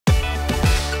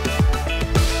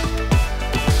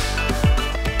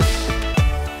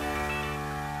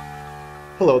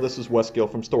Hello, this is Wes Gill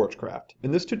from StorageCraft.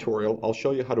 In this tutorial, I'll show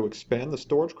you how to expand the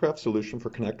StorageCraft solution for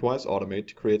ConnectWise Automate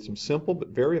to create some simple but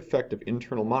very effective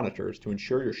internal monitors to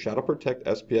ensure your ShadowProtect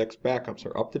SPX backups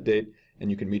are up to date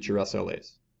and you can meet your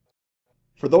SLAs.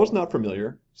 For those not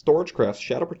familiar, StorageCraft's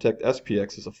ShadowProtect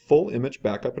SPX is a full image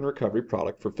backup and recovery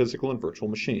product for physical and virtual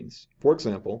machines. For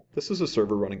example, this is a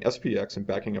server running SPX and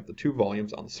backing up the 2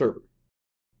 volumes on the server.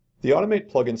 The Automate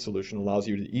plugin solution allows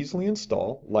you to easily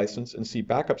install, license, and see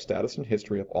backup status and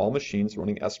history of all machines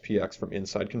running SPX from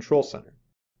inside Control Center.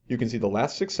 You can see the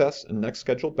last success and next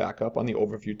scheduled backup on the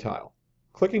Overview tile.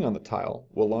 Clicking on the tile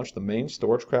will launch the main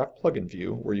StorageCraft plugin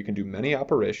view where you can do many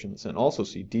operations and also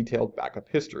see detailed backup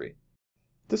history.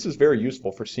 This is very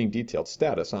useful for seeing detailed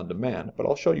status on demand, but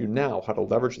I'll show you now how to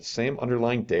leverage the same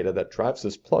underlying data that drives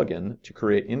this plugin to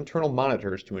create internal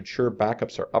monitors to ensure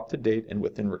backups are up to date and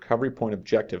within recovery point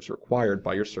objectives required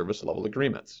by your service level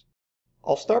agreements.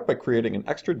 I'll start by creating an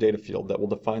extra data field that will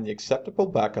define the acceptable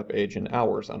backup age in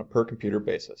hours on a per computer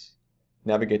basis.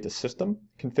 Navigate to System,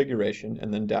 Configuration,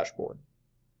 and then Dashboard.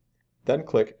 Then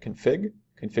click Config,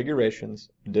 Configurations,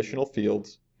 Additional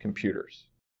Fields, Computers.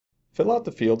 Fill out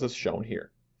the fields as shown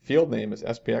here. Field name is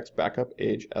SPX Backup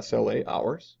Age SLA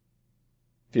Hours.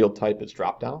 Field type is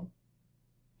Dropdown.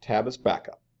 Tab is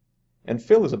Backup. And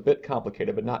fill is a bit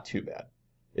complicated, but not too bad.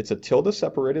 It's a tilde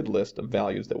separated list of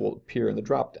values that will appear in the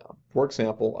dropdown. For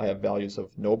example, I have values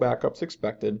of no backups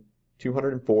expected,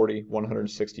 240,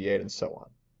 168, and so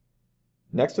on.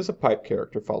 Next is a pipe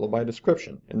character followed by a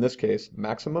description, in this case,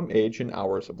 maximum age in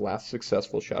hours of last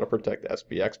successful ShadowProtect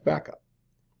SPX backup.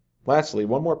 Lastly,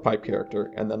 one more pipe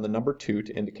character, and then the number 2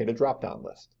 to indicate a drop-down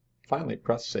list. Finally,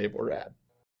 press Save or Add.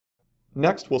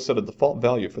 Next, we'll set a default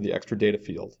value for the extra data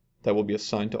field that will be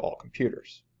assigned to all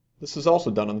computers. This is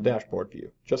also done on the dashboard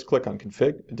view. Just click on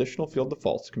Config, Additional Field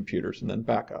Defaults, Computers, and then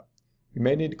Backup. You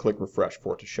may need to click Refresh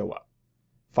for it to show up.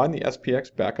 Find the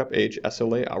SPX Backup Age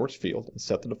SLA Hours field and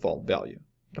set the default value.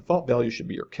 The default value should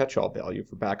be your catch-all value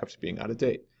for backups being out of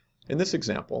date. In this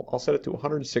example, I'll set it to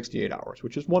 168 hours,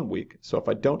 which is 1 week, so if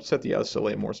I don't set the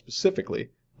SLA more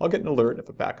specifically, I'll get an alert if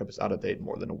a backup is out of date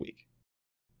more than a week.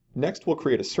 Next, we'll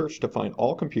create a search to find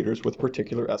all computers with a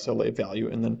particular SLA value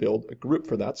and then build a group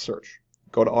for that search.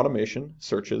 Go to Automation,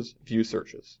 Searches, View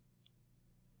Searches,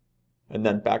 and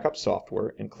then Backup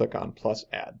Software and click on Plus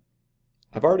Add.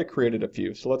 I've already created a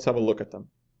few, so let's have a look at them.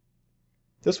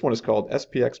 This one is called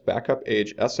SPX Backup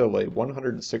Age SLA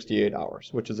 168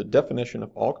 hours, which is a definition of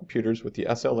all computers with the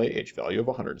SLA age value of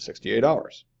 168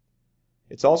 hours.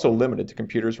 It's also limited to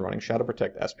computers running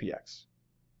ShadowProtect SPX.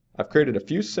 I've created a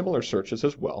few similar searches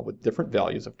as well with different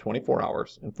values of 24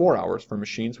 hours and 4 hours for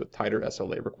machines with tighter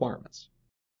SLA requirements.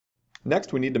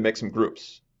 Next, we need to make some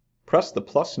groups. Press the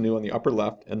plus new on the upper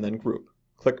left and then Group.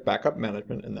 Click Backup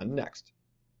Management and then Next.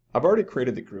 I've already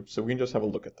created the groups, so we can just have a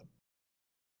look at them.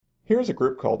 Here's a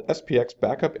group called SPX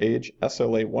Backup Age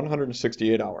SLA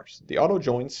 168 hours. The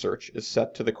auto-join search is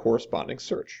set to the corresponding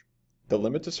search. The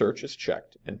limit to search is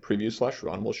checked, and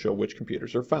Preview/Run will show which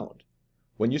computers are found.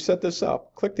 When you set this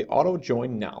up, click the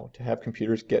auto-join now to have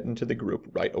computers get into the group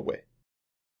right away.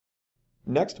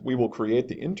 Next, we will create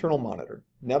the internal monitor.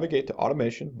 Navigate to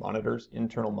Automation, Monitors,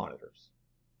 Internal Monitors.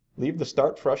 Leave the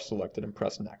Start Fresh selected and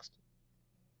press Next.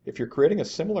 If you're creating a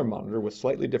similar monitor with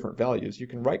slightly different values, you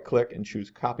can right-click and choose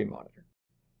Copy Monitor.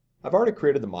 I've already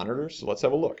created the monitors, so let's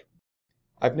have a look.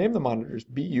 I've named the monitors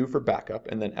BU for backup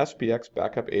and then SPX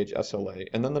Backup Age SLA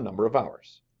and then the number of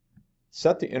hours.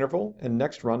 Set the interval and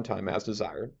next runtime as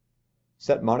desired.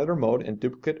 Set monitor mode and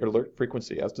duplicate alert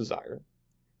frequency as desired.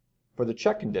 For the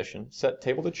check condition, set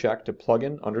table to check to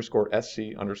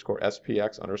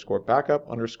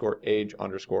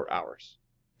plugin_sc_SPX_backup_age_hours.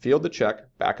 Field to check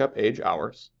backup age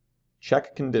hours,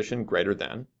 check condition greater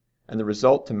than, and the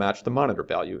result to match the monitor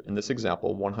value, in this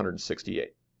example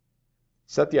 168.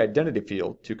 Set the identity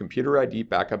field to computer ID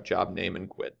backup job name and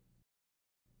GUID.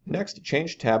 Next,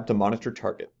 change tab to monitor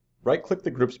target. Right-click the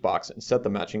groups box and set the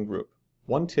matching group.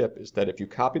 One tip is that if you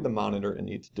copy the monitor and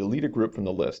need to delete a group from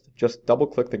the list, just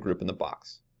double-click the group in the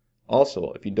box.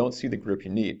 Also, if you don't see the group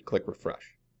you need, click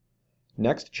Refresh.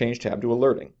 Next, change tab to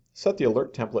alerting. Set the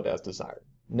alert template as desired.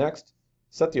 Next,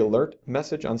 set the alert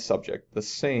message on subject the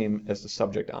same as the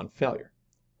subject on failure.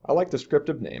 I like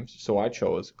descriptive names, so I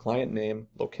chose client name,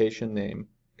 location name,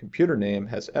 computer name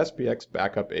has SPX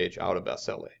backup age out of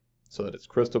SLA, so that it's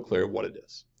crystal clear what it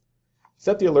is.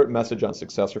 Set the alert message on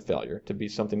success or failure to be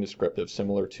something descriptive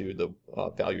similar to the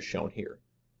value shown here.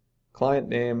 Client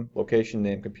name, location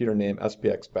name, computer name,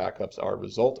 SPX backups are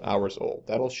result hours old.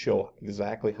 That'll show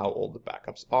exactly how old the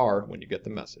backups are when you get the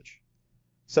message.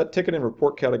 Set ticket and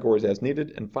report categories as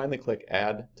needed, and finally click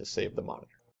Add to save the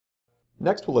monitor.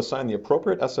 Next, we'll assign the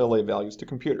appropriate SLA values to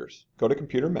computers. Go to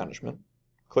Computer Management,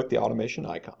 click the automation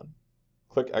icon,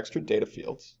 click Extra Data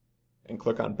Fields, and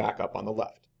click on Backup on the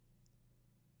left.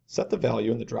 Set the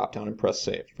value in the drop-down and press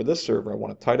Save. For this server, I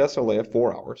want a tight SLA of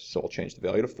 4 hours, so I'll change the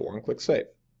value to 4 and click Save.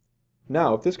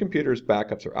 Now, if this computer's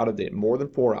backups are out of date more than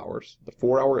 4 hours, the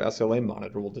 4-hour SLA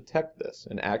monitor will detect this,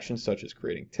 and actions such as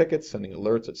creating tickets, sending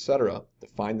alerts, etc.,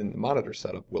 defined in the monitor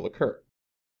setup will occur.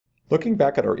 Looking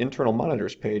back at our internal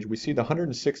monitors page, we see the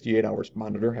 168 hours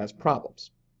monitor has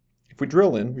problems. If we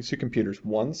drill in, we see computers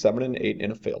 1, 7, and 8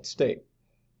 in a failed state.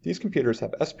 These computers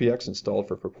have SPX installed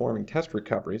for performing test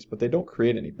recoveries, but they don't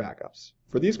create any backups.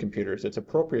 For these computers, it's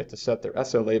appropriate to set their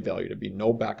SLA value to be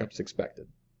no backups expected.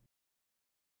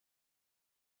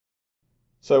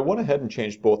 So I went ahead and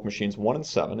changed both machines 1 and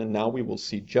 7, and now we will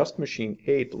see just machine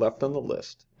 8 left on the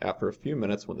list after a few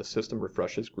minutes when the system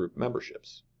refreshes group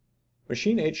memberships.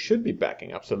 Machine 8 should be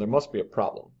backing up, so there must be a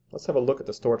problem. Let's have a look at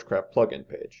the StorageCraft plugin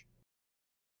page.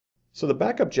 So the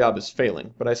backup job is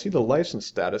failing, but I see the license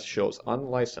status shows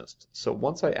unlicensed, so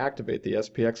once I activate the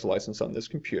SPX license on this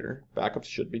computer, backups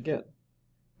should begin.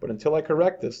 But until I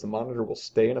correct this, the monitor will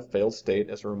stay in a failed state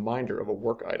as a reminder of a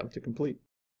work item to complete.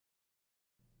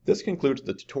 This concludes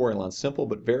the tutorial on simple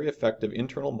but very effective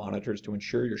internal monitors to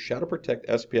ensure your ShadowProtect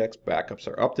SPX backups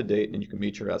are up to date and you can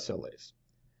meet your SLAs.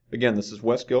 Again, this is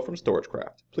Wes Gill from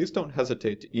StorageCraft. Please don't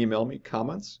hesitate to email me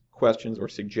comments, questions, or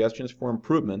suggestions for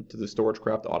improvement to the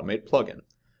StorageCraft Automate plugin.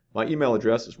 My email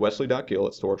address is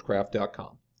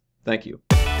wesley.gill@storagecraft.com. Thank you.